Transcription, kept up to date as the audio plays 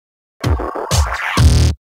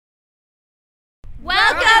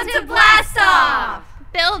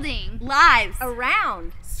building lives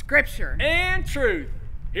around Scripture and truth.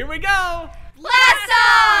 Here we go! Blast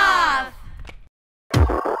off!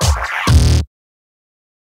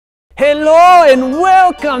 Hello and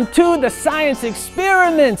welcome to the Science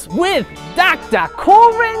Experiments with Dr.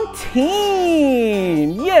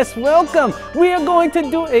 Quarantine. Yes, welcome. We are going to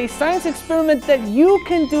do a science experiment that you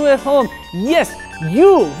can do at home. Yes,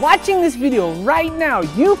 you watching this video right now,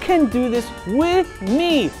 you can do this with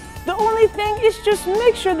me. The only thing is just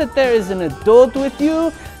make sure that there is an adult with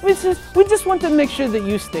you. We just want to make sure that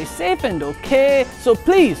you stay safe and okay. So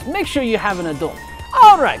please make sure you have an adult.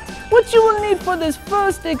 Alright, what you will need for this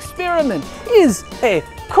first experiment is a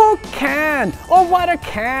Coke can, or water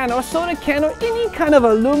can, or soda can, or any kind of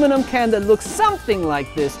aluminum can that looks something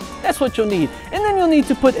like this. That's what you'll need. And then you'll need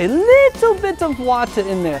to put a little bit of water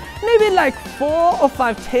in there. Maybe like 4 or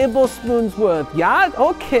 5 tablespoons worth, yeah?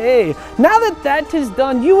 Okay. Now that that is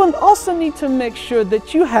done, you will also need to make sure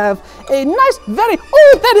that you have a nice,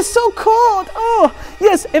 oh, that is so cold. Oh,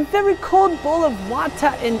 yes, a very cold bowl of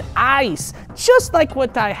water and ice, just like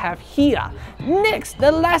what I have here. Next,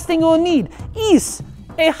 the last thing you'll need is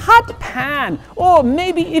a hot pan, or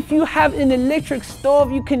maybe if you have an electric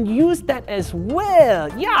stove, you can use that as well.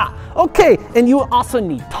 Yeah, okay, and you also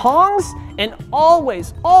need tongs, and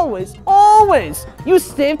always use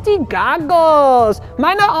safety goggles.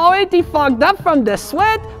 Mine are already fogged up from the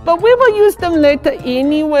sweat, but we will use them later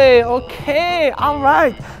anyway. Okay, all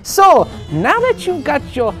right. So now that you've got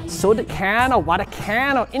your soda can or water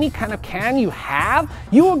can or any kind of can you have,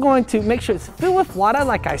 you are going to make sure it's filled with water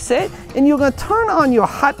like I said, and you're going to turn on your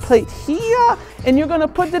hot plate here and you're going to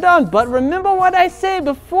put it on. But remember what I say,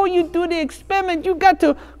 before you do the experiment, you got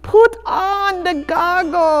to put on the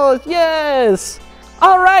goggles. Yes.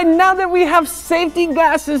 All right, now that we have safety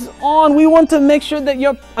glasses on, we want to make sure that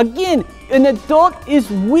an adult is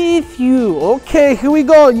with you. Okay, here we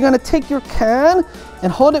go. You're gonna take your can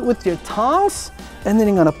and hold it with your tongs, and then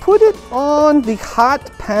you're gonna put it on the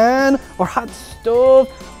hot pan or hot stove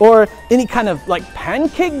or any kind of like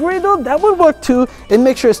pancake griddle. That would work too, and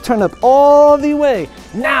make sure it's turned up all the way.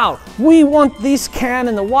 Now, we want this can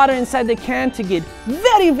and the water inside the can to get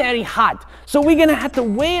very hot. So we're gonna have to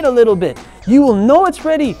wait a little bit. You will know it's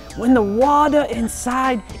ready when the water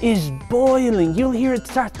inside is boiling. You'll hear it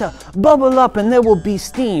start to bubble up and there will be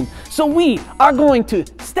steam. So we are going to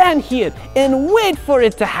stand here and wait for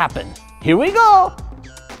it to happen. Here we go.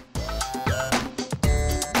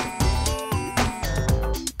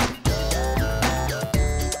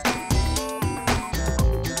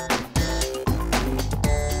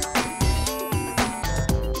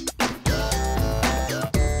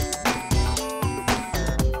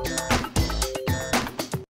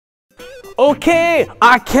 Okay,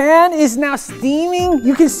 our can is now steaming.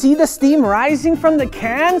 You can see the steam rising from the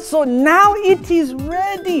can. So now it is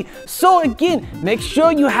ready. So again, make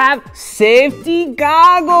sure you have safety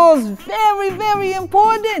goggles. Very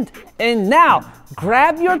important. And now,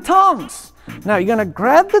 grab your tongs. Now you're gonna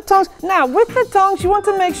grab the tongs. Now with the tongs, you want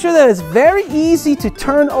to make sure that it's very easy to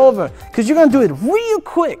turn over, because you're gonna do it real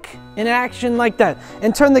quick in action like that,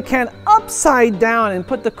 and turn the can upside down and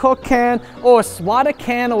put the Coke can or water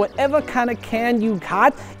can or whatever kind of can you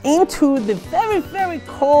got into the very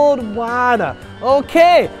cold water.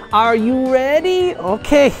 Okay, are you ready?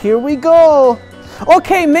 Okay, here we go.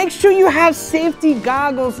 Okay, make sure you have safety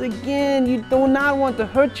goggles again. You do not want to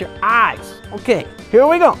hurt your eyes. Okay, here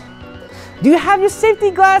we go. Do you have your safety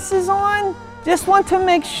glasses on? Just want to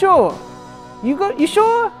make sure. You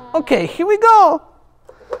sure? Okay, here we go.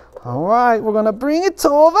 All right, we're gonna bring it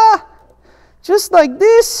over, just like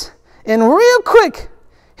this, and real quick,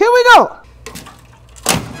 here we go.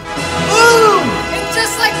 Boom! And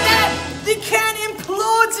just like that, the can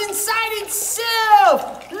implodes inside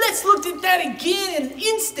itself. Let's look at that again in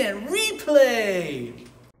instant replay.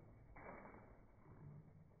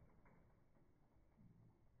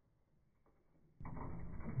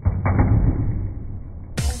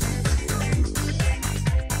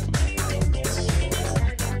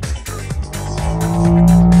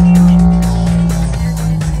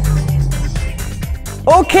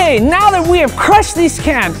 Okay, now that we have crushed this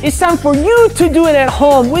can, it's time for you to do it at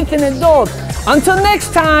home with an adult. Until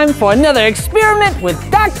next time, for another experiment with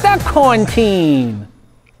Dr. Quarantine.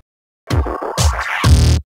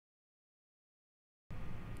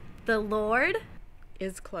 The Lord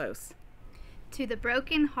is close to the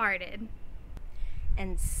brokenhearted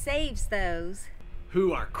and saves those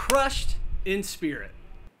who are crushed in spirit.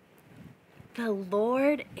 The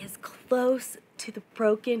Lord is close to the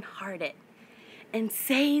brokenhearted and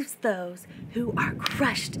saves those who are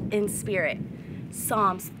crushed in spirit.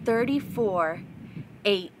 Psalms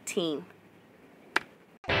 34:18.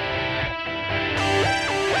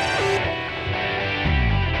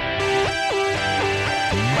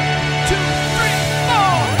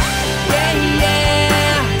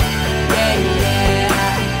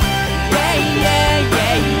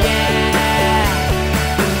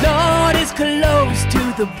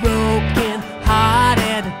 the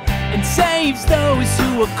broken-hearted and saves those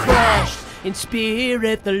who are crushed in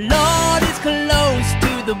spirit. The Lord is close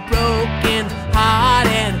to the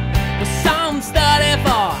broken-hearted. Well, Psalms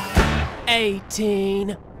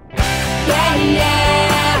 34:18. Yeah, yeah.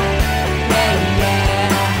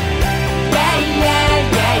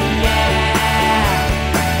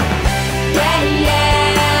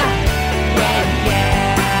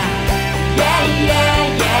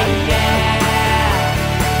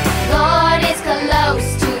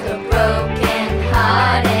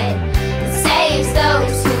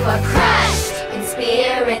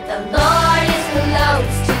 The Lord is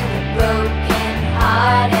close to the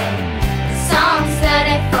broken-hearted. Psalms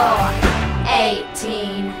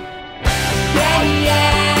 34:18. Yeah,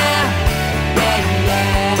 yeah, yeah, yeah,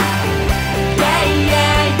 yeah,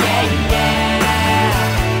 yeah, yeah, yeah,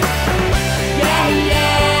 yeah,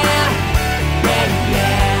 yeah,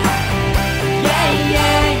 yeah, yeah,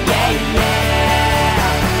 yeah, yeah, yeah.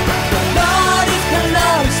 The Lord is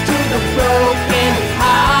close to the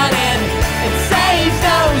broken-hearted and saves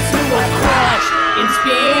those who are crushed in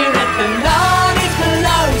spirit. The Lord is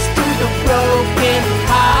close to the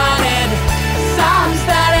broken-hearted. Psalms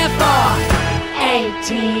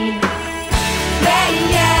 34:18. Yeah,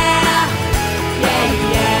 yeah, yeah,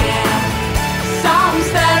 yeah. Psalms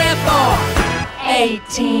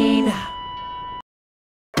 34:18.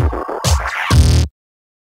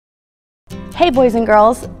 Hey boys and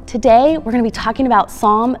girls, today we're going to be talking about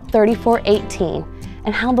Psalm 34:18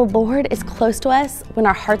 and how the Lord is close to us when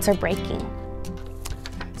our hearts are breaking.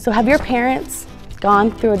 So have your parents gone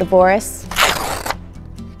through a divorce?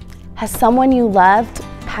 Has someone you loved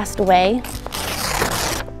passed away?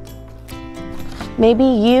 Maybe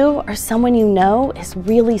you or someone you know is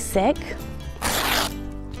really sick?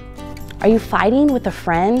 Are you fighting with a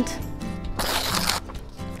friend?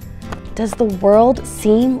 Does the world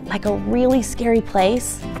seem like a really scary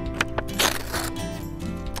place?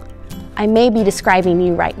 I may be describing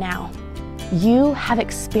you right now. You have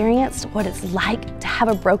experienced what it's like to have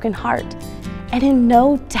a broken heart, and in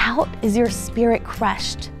no doubt is your spirit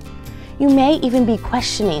crushed. You may even be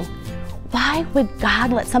questioning, why would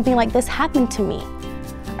God let something like this happen to me?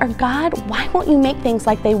 Or God, why won't you make things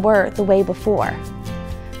like they were the way before?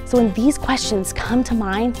 So when these questions come to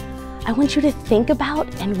mind, I want you to think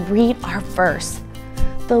about and read our verse.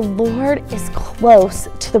 The Lord is close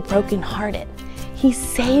to the brokenhearted. He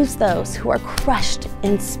saves those who are crushed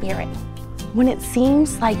in spirit. When it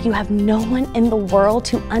seems like you have no one in the world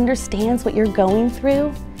who understands what you're going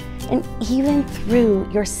through, and even through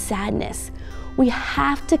your sadness, we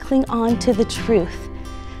have to cling on to the truth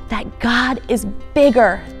that God is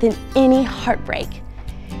bigger than any heartbreak.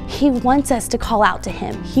 He wants us to call out to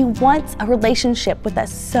Him. He wants a relationship with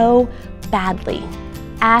us so badly.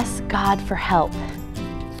 Ask God for help.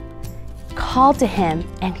 Call to Him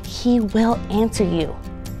and He will answer you.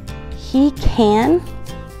 He can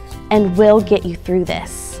and will get you through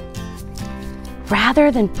this.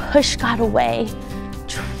 Rather than push God away,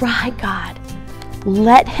 try God.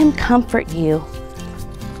 Let Him comfort you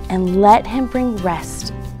and let Him bring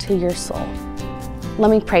rest to your soul.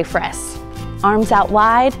 Let me pray for us. Arms out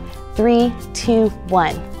wide, 3, 2,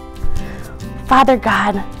 1. Father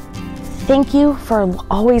God, thank you for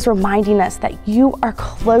always reminding us that you are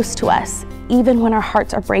close to us, even when our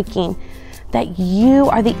hearts are breaking, that you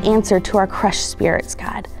are the answer to our crushed spirits,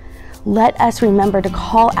 God. Let us remember to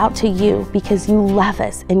call out to you because you love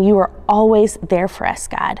us and you are always there for us,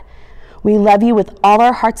 God. We love you with all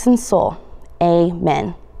our hearts and soul.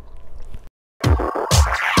 Amen.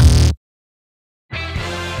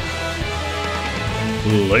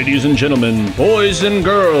 Ladies and gentlemen, boys and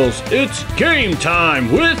girls, it's game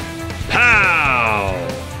time with POW!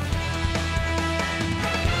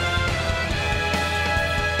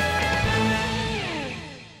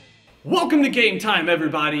 Welcome to Game Time,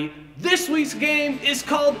 everybody. This week's game is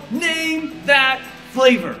called Name That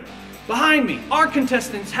Flavor. Behind me, our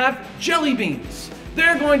contestants have jelly beans.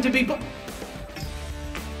 They're going to be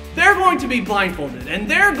blindfolded, and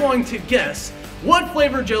they're going to guess what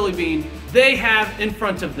flavor jelly bean they have in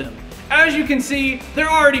front of them. As you can see, they're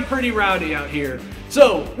already pretty rowdy out here.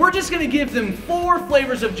 So we're just gonna give them 4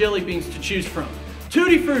 flavors of jelly beans to choose from.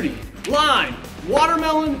 Tutti Frutti, lime,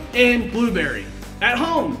 watermelon, and blueberry. At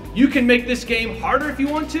home, you can make this game harder if you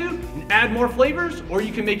want to, and add more flavors, or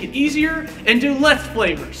you can make it easier and do less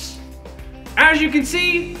flavors. As you can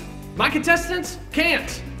see, my contestants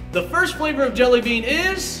can't. The first flavor of jelly bean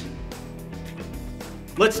is...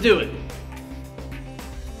 Let's do it.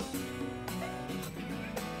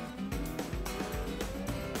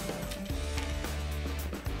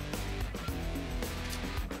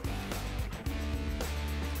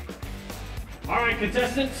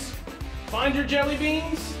 contestants, find your jelly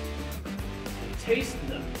beans and taste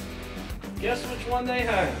them. Guess which one they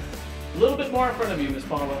have. A little bit more in front of you, Miss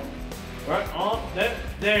Paula. Right on,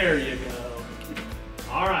 there you go.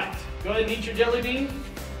 All right, go ahead and eat your jelly bean.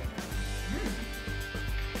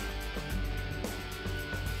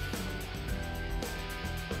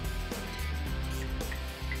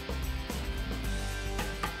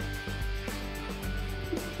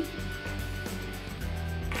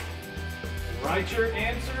 Write your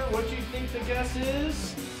answer, what you think the guess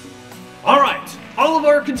is. All right, all of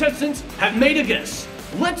our contestants have made a guess.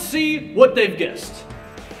 Let's see what they've guessed.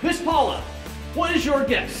 Miss Paula, what is your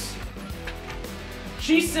guess?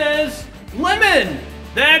 She says lemon.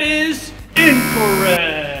 That is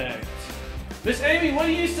incorrect. Miss Amy, what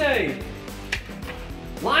do you say?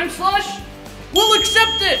 Lime slush? We'll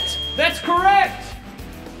accept it. That's correct.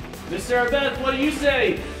 Miss Sarah Beth, what do you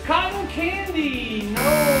say? Cotton candy.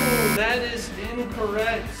 No, that is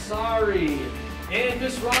incorrect. Sorry. And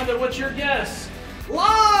Miss Rhonda, what's your guess?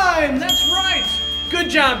 Lime. That's right. Good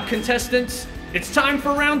job, contestants. It's time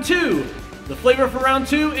for round 2. The flavor for round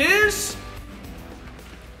 2 is...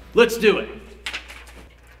 Let's do it.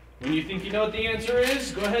 When you think you know what the answer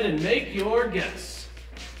is, go ahead and make your guess.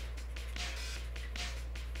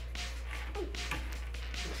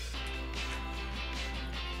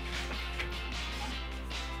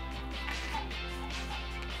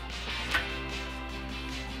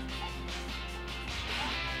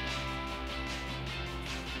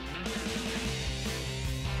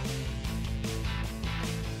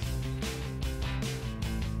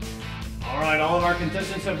 All of our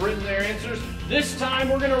contestants have written their answers. This time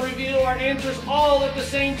we're going to reveal our answers all at the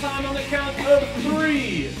same time on the count of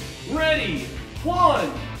 3. Ready?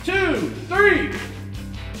 1, 2, 3.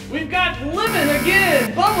 We've got lemon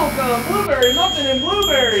again, bubblegum, blueberry, muffin, and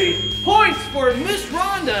blueberry. Points for Miss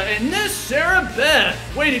Rhonda and Miss Sarah Beth.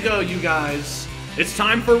 Way to go, you guys. It's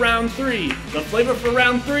time for round 3. The flavor for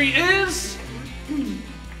round 3 is...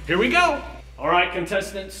 Here we go. All right,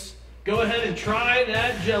 contestants, go ahead and try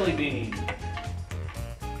that jelly bean.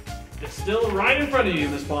 It's still right in front of you,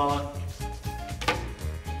 Miss Paula.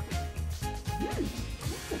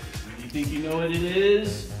 You think you know what it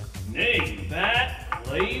is? Name that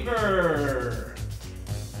flavor.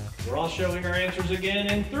 We're all showing our answers again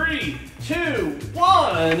in 3, 2,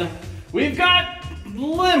 1. We've got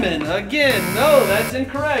lemon again. No, that's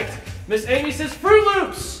incorrect. Miss Amy says Fruit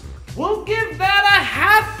Loops. We'll give that a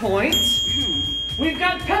half point. We've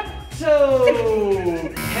got Pepto.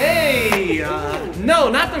 Hey, no,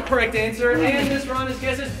 not the correct answer. And Miss Rhonda's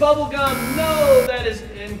guess is bubblegum. No, that is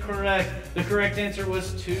incorrect. The correct answer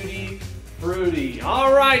was Tutti Frutti.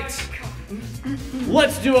 All right,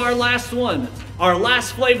 let's do our last one. Our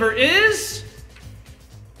last flavor is...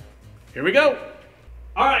 Here we go.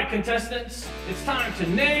 All right, contestants, it's time to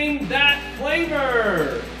name that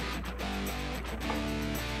flavor.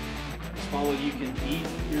 Miss Paula, you can eat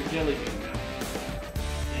your jelly bean now.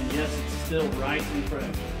 And yes, it's still right in front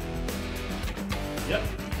of you. Yep.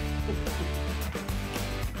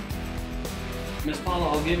 Miss Paula,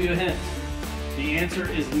 I'll give you a hint. The answer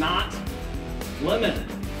is not lemon.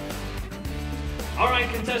 All right,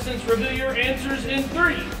 contestants, reveal your answers in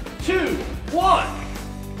 3, 2, 1.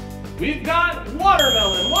 We've got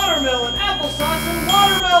watermelon, watermelon, applesauce, and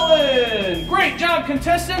watermelon. Great job,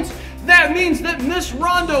 contestants. That means that Miss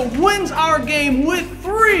Rhonda wins our game with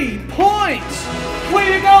 3 points.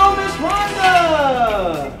 Way to go, Miss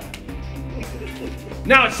Rhonda.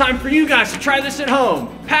 Now it's time for you guys to try this at home.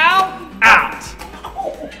 Pal, out.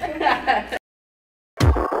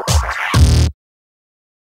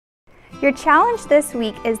 Your challenge this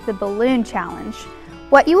week is the balloon challenge.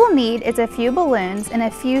 What you will need is a few balloons and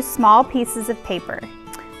a few small pieces of paper.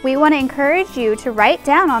 We want to encourage you to write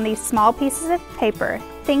down on these small pieces of paper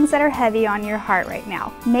things that are heavy on your heart right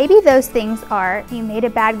now. Maybe those things are you made a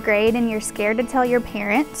bad grade and you're scared to tell your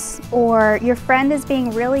parents, or your friend is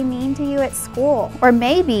being really mean to you at school, or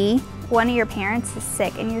maybe one of your parents is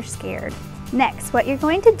sick and you're scared. Next, what you're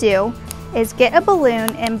going to do is get a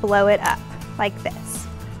balloon and blow it up like this.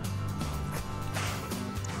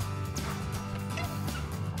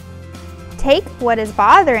 Take what is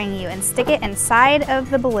bothering you and stick it inside of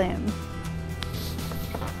the balloon.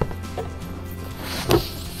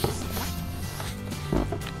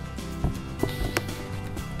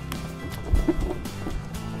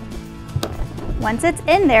 Once it's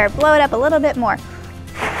in there, blow it up a little bit more.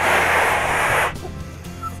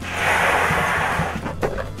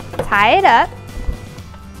 Tie it up.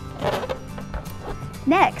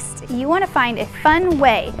 Next, you want to find a fun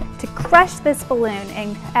way to crush this balloon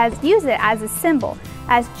and use it as a symbol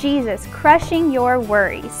as Jesus crushing your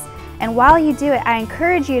worries. And while you do it, I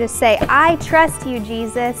encourage you to say, I trust you,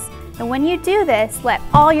 Jesus. And when you do this, let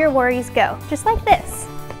all your worries go, just like this.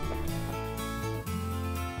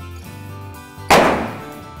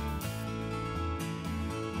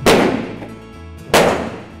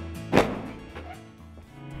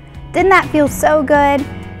 Didn't that feel so good?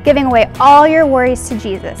 Giving away all your worries to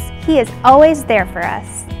Jesus. He is always there for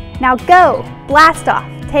us. Now go, blast off.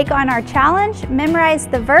 Take on our challenge, memorize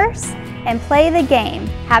the verse, and play the game.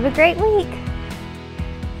 Have a great week.